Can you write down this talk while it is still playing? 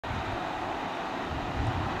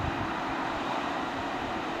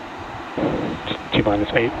minus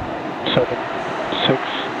 8, 7, 6,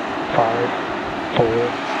 5, 4,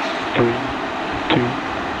 3, 2,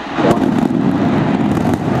 1.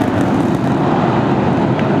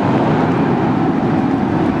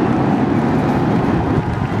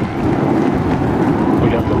 We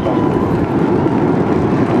got liftoff.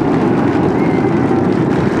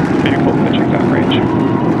 Vehicle pitching downrange.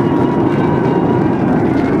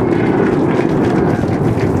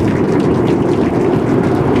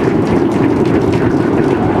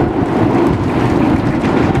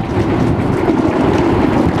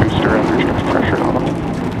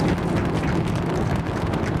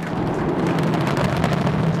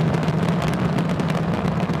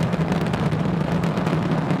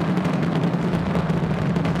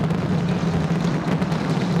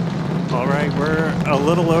 All right, we're a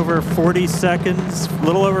little over 40 seconds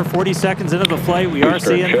into the flight. We are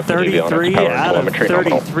seeing 33 out of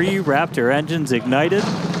 33 Raptor engines ignited.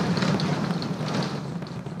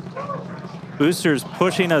 Booster's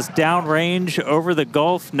pushing us downrange over the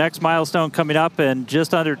Gulf. Next milestone coming up in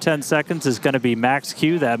just under 10 seconds is going to be max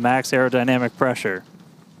Q, that max aerodynamic pressure.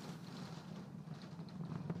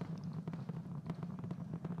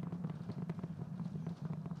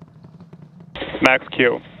 Max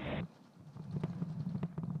Q.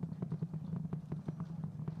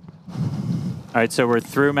 All right, so we're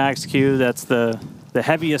through max Q. That's the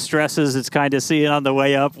heaviest stresses it's kind of seeing on the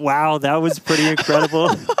way up. Wow, that was pretty incredible.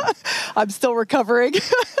 I'm still recovering.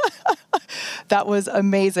 That was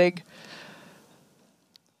amazing.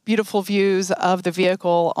 Beautiful views of the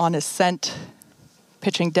vehicle on ascent,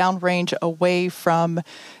 pitching downrange away from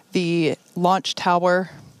the launch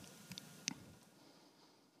tower.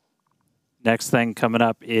 Next thing coming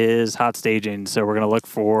up is hot staging. So we're going to look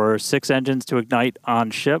for 6 engines to ignite on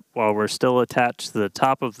ship while we're still attached to the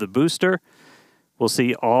top of the booster. We'll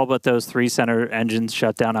see all but those 3 center engines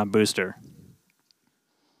shut down on booster.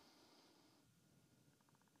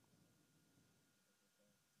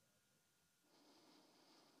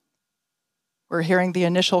 We're hearing the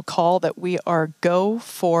initial call that we are go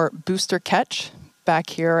for booster catch back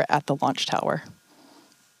here at the launch tower.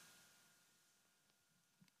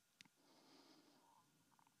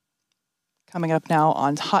 Coming up now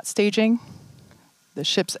on hot staging, the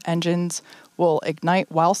ship's engines will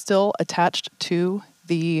ignite while still attached to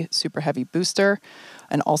the Super Heavy booster,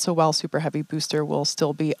 and also while Super Heavy booster will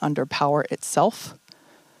still be under power itself.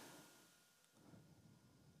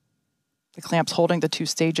 The clamps holding the 2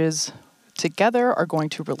 stages together are going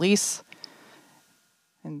to release,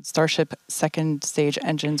 and Starship second stage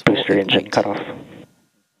engines will Booster engine ignite. cut off.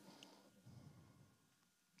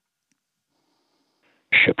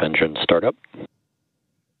 Ship engine startup.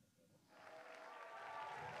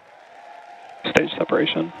 Stage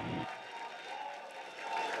separation.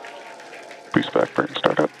 Boost back burn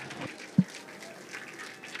startup.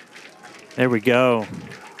 There we go.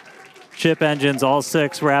 Ship engines, all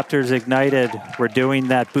 6 Raptors ignited. We're doing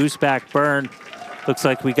that boost back burn. Looks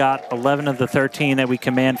like we got 11 of the 13 that we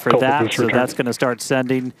command for that, so that's going to start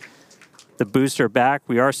sending the booster back.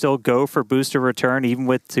 We are still go for booster return, even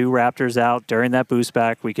with 2 Raptors out during that boost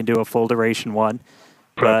back. We can do a full duration one.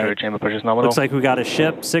 But looks like we got a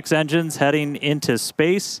ship, 6 engines heading into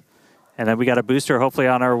space, and then we got a booster hopefully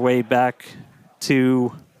on our way back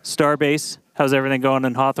to Starbase. How's everything going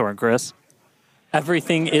in Hawthorne, Chris?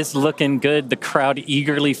 Everything is looking good. The crowd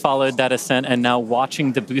eagerly followed that ascent and now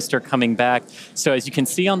watching the booster coming back. So as you can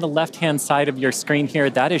see on the left-hand side of your screen here,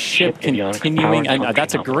 that is ship continuing. And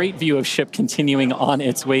that's a great view of ship continuing on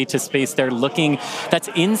its way to space. They're looking, that's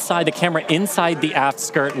inside the camera, inside the aft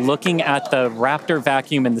skirt, looking at the Raptor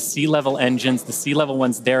vacuum and the sea-level engines, the sea-level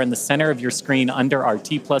ones there in the center of your screen under our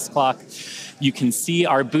T-plus clock. You can see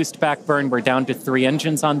our boost back burn. We're down to 3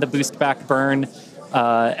 engines on the boost back burn.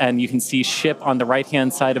 And you can see ship on the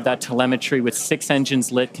right-hand side of that telemetry with 6 engines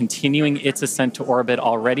lit, continuing its ascent to orbit,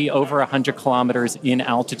 already over 100 kilometers in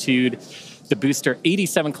altitude. The booster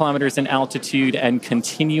 87 kilometers in altitude and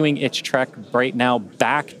continuing its trek right now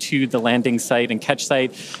back to the landing site and catch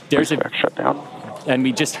site. There's a shutdown. And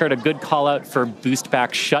we just heard a good call out for boost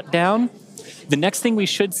back shutdown. The next thing we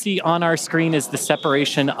should see on our screen is the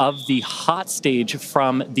separation of the hot stage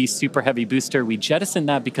from the Super Heavy booster. We jettison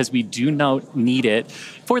that because we do not need it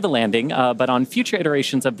for the landing, but on future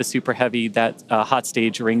iterations of the Super Heavy, that hot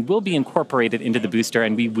stage ring will be incorporated into the booster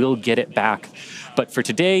and we will get it back. But for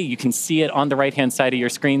today, you can see it on the right-hand side of your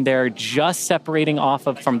screen there, just separating off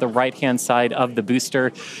of from the right-hand side of the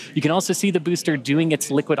booster. You can also see the booster doing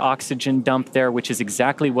its liquid oxygen dump there, which is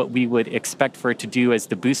exactly what we would expect for it to do as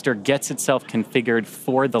the booster gets itself configured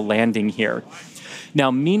for the landing here. Now,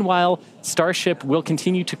 meanwhile, Starship will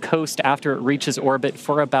continue to coast after it reaches orbit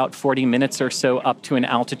for about 40 minutes or so, up to an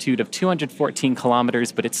altitude of 214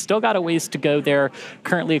 kilometers, but it's still got a ways to go there,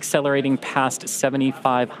 currently accelerating past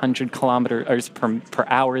 7,500 kilometers per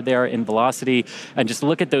hour there in velocity. And just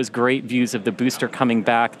look at those great views of the booster coming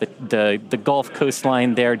back. The Gulf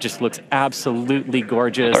coastline there just looks absolutely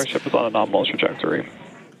gorgeous. Starship is on a nominal trajectory.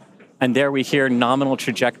 And there we hear nominal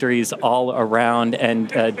trajectories all around. And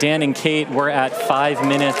Dan and Kate, we're at 5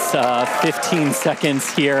 minutes, 15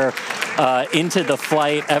 seconds here into the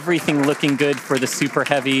flight. Everything looking good for the Super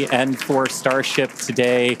Heavy and for Starship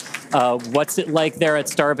today. What's it like there at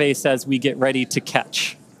Starbase as we get ready to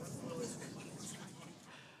catch?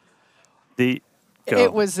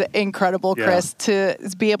 It was incredible, Chris, to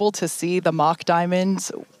be able to see the mock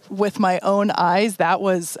diamonds with my own eyes. That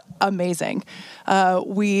was amazing.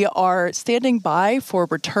 We are standing by for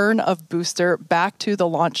return of booster back to the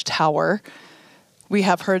launch tower. We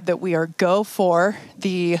have heard that we are go for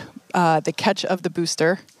the catch of the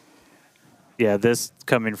booster. Yeah, this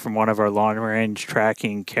coming from one of our long-range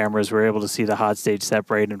tracking cameras, we're able to see the hot stage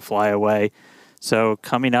separate and fly away. So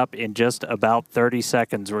coming up in just about 30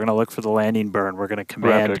 seconds, we're going to look for the landing burn. We're going to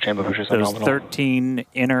command those 13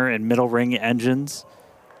 inner and middle ring engines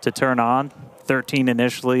to turn on. 13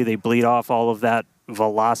 initially, they bleed off all of that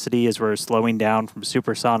velocity as we're slowing down from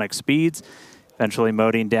supersonic speeds, eventually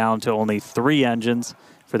moding down to only 3 engines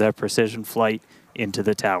for that precision flight into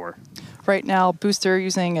the tower. Right now, booster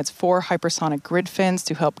using its 4 hypersonic grid fins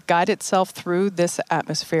to help guide itself through this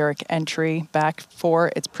atmospheric entry back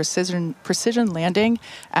for its precision landing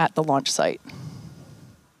at the launch site.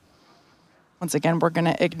 Once again, we're going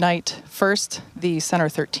to ignite first the center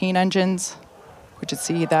 13 engines. We should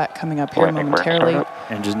see that coming up here momentarily.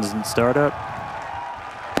 Engines in startup.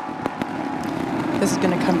 This is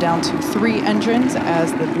going to come down to 3 engines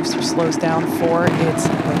as the booster slows down for its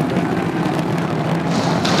landing.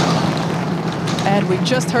 And we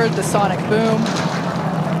just heard the sonic boom.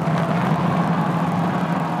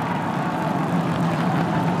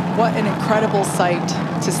 What an incredible sight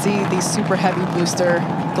to see the Super Heavy booster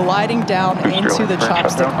gliding down into the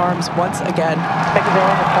chopstick arms once again.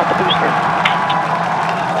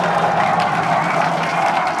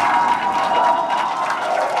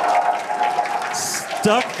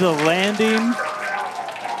 Stuck the landing.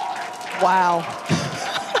 Wow.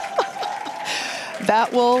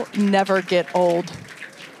 That will never get old.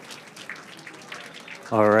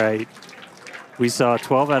 All right. We saw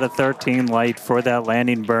 12 out of 13 light for that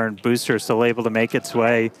landing burn. Booster still able to make its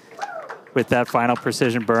way with that final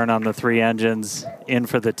precision burn on the 3 engines in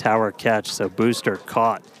for the tower catch. So booster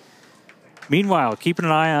caught. Meanwhile, keeping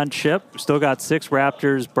an eye on ship. Still got 6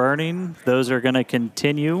 Raptors burning. Those are going to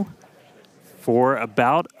continue for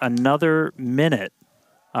about another minute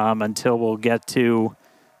until we'll get to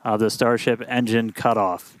the Starship engine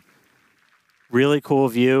cutoff. Really cool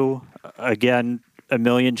view. Again, a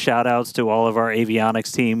million shout outs to all of our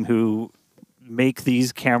avionics team who make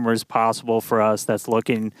these cameras possible for us. That's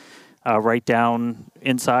looking right down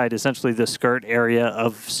inside essentially the skirt area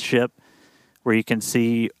of ship, where you can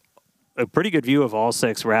see a pretty good view of all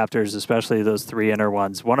 6 Raptors, especially those 3 inner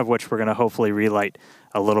ones, one of which we're going to hopefully relight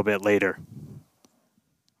a little bit later.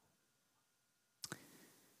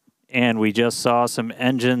 And we just saw some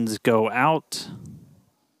engines go out.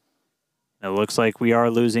 It looks like we are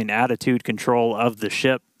losing attitude control of the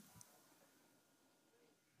ship.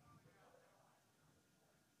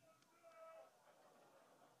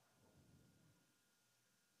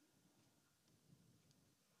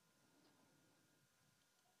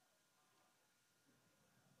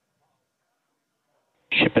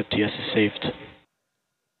 Ship FTS is saved.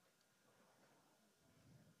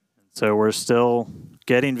 So we're still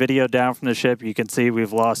getting video down from the ship. You can see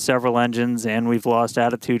we've lost several engines and we've lost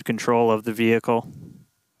attitude control of the vehicle.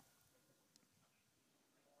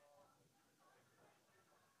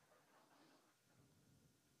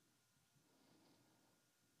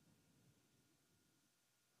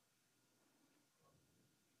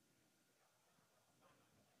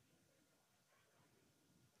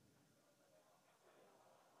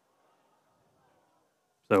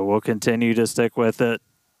 So we'll continue to stick with it.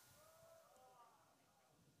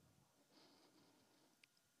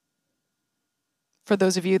 For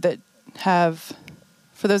those of you that have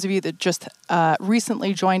For those of you that just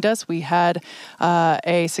recently joined us, we had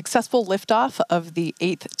a successful liftoff of the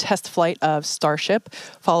 8th test flight of Starship,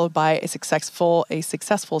 followed by a successful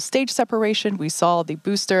stage separation. We saw the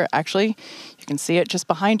booster, actually, you can see it just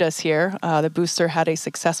behind us here. The booster had a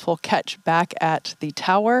successful catch back at the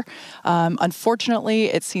tower. Unfortunately,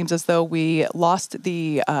 it seems as though we lost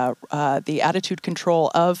the attitude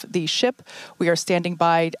control of the ship. We are standing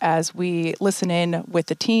by as we listen in with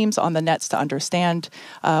the teams on the nets to understand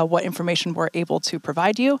what information we're able to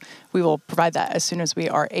provide you. We will provide that as soon as we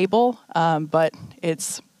are able, but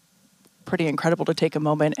it's pretty incredible to take a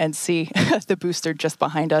moment and see the booster just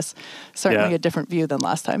behind us. Certainly a different view than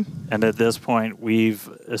last time. And at this point, we've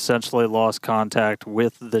essentially lost contact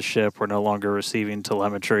with the ship. We're no longer receiving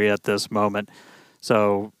telemetry at this moment.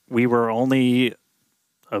 So we were only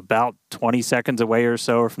about 20 seconds away or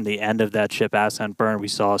so from the end of that ship ascent burn. We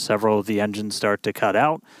saw several of the engines start to cut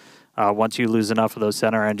out. Once you lose enough of those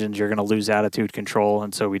center engines, you're going to lose attitude control.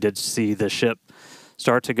 And so we did see the ship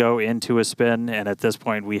start to go into a spin. And at this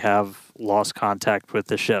point, we have lost contact with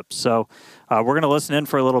the ship. So we're going to listen in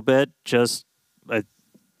for a little bit. I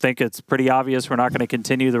think it's pretty obvious we're not going to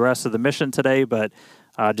continue the rest of the mission today, but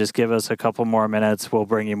just give us a couple more minutes. We'll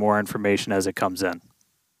bring you more information as it comes in.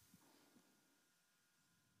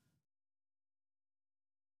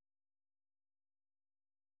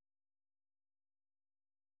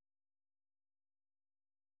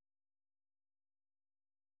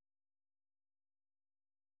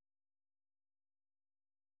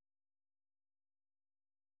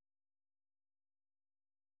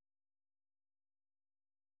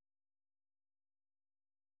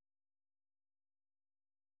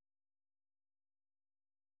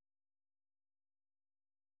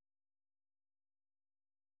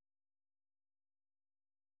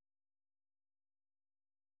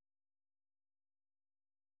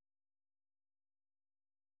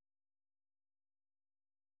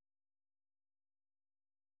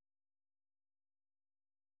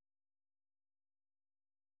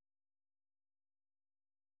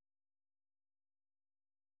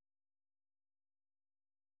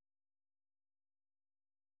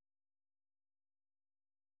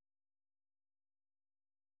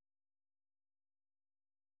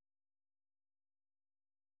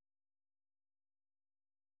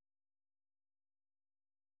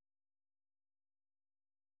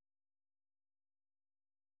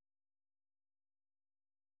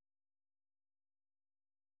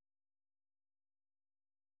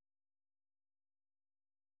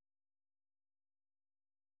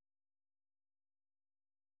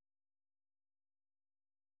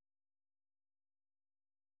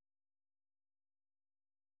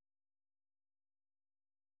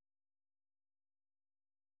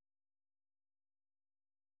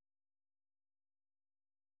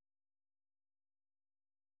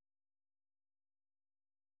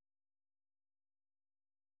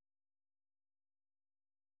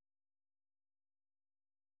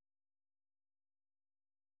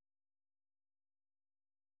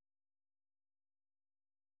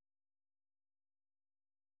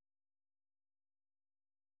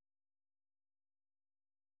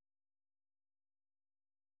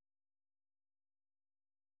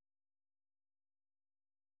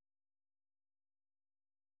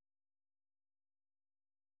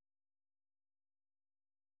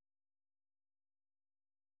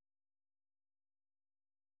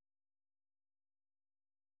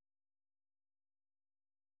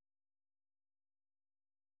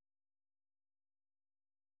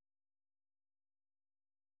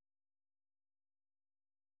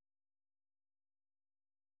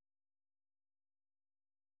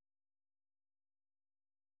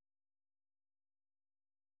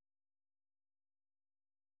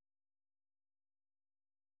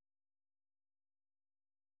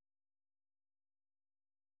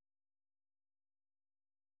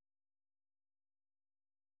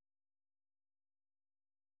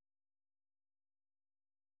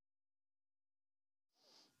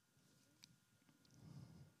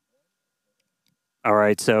 All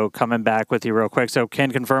right, so coming back with you real quick. So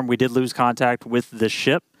can confirm we did lose contact with the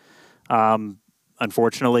ship.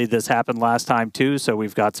 Unfortunately, this happened last time too, so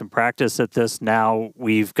we've got some practice at this now.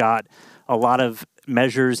 We've got a lot of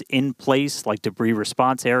measures in place, like debris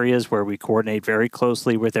response areas where we coordinate very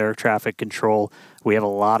closely with air traffic control. We have a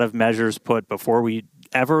lot of measures put before we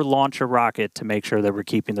ever launch a rocket to make sure that we're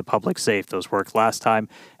keeping the public safe. Those worked last time,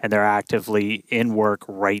 and they're actively in work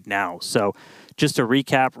right now. So just to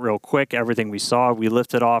recap real quick, everything we saw, we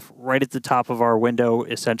lifted off right at the top of our window,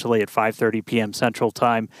 essentially at 5:30 p.m. Central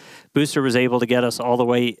Time. Booster was able to get us all the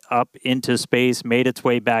way up into space, made its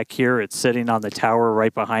way back here. It's sitting on the tower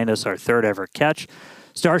right behind us, our third ever catch.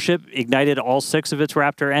 Starship ignited all 6 of its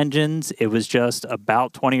Raptor engines. It was just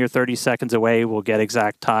about 20 or 30 seconds away. We'll get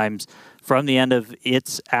exact times from the end of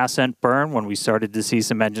its ascent burn when we started to see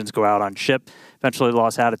some engines go out on ship, eventually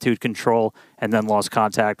lost attitude control, and then lost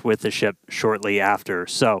contact with the ship shortly after.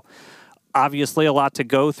 So obviously a lot to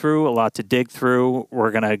go through, a lot to dig through.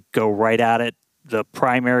 We're going to go right at it. The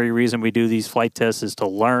primary reason we do these flight tests is to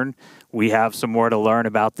learn. We have some more to learn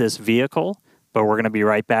about this vehicle, but we're going to be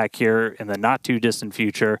right back here in the not too distant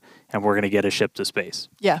future, and we're going to get a ship to space.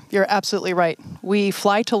 Yeah, you're absolutely right. We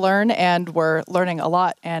fly to learn, and we're learning a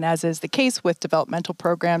lot. And as is the case with developmental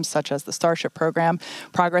programs such as the Starship program,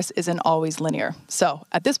 progress isn't always linear. So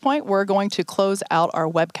at this point, we're going to close out our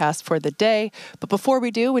webcast for the day. But before we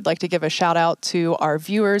do, we'd like to give a shout out to our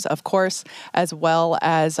viewers, of course, as well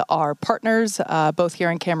as our partners, both here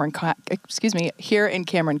in Cameron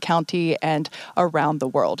County and around the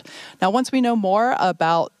world. Now, once we know more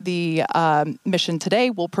about the mission today,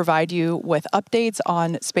 we'll provide you with updates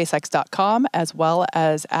on SpaceX.com as well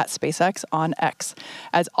as at SpaceX on X.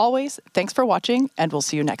 As always, thanks for watching, and we'll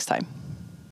see you next time.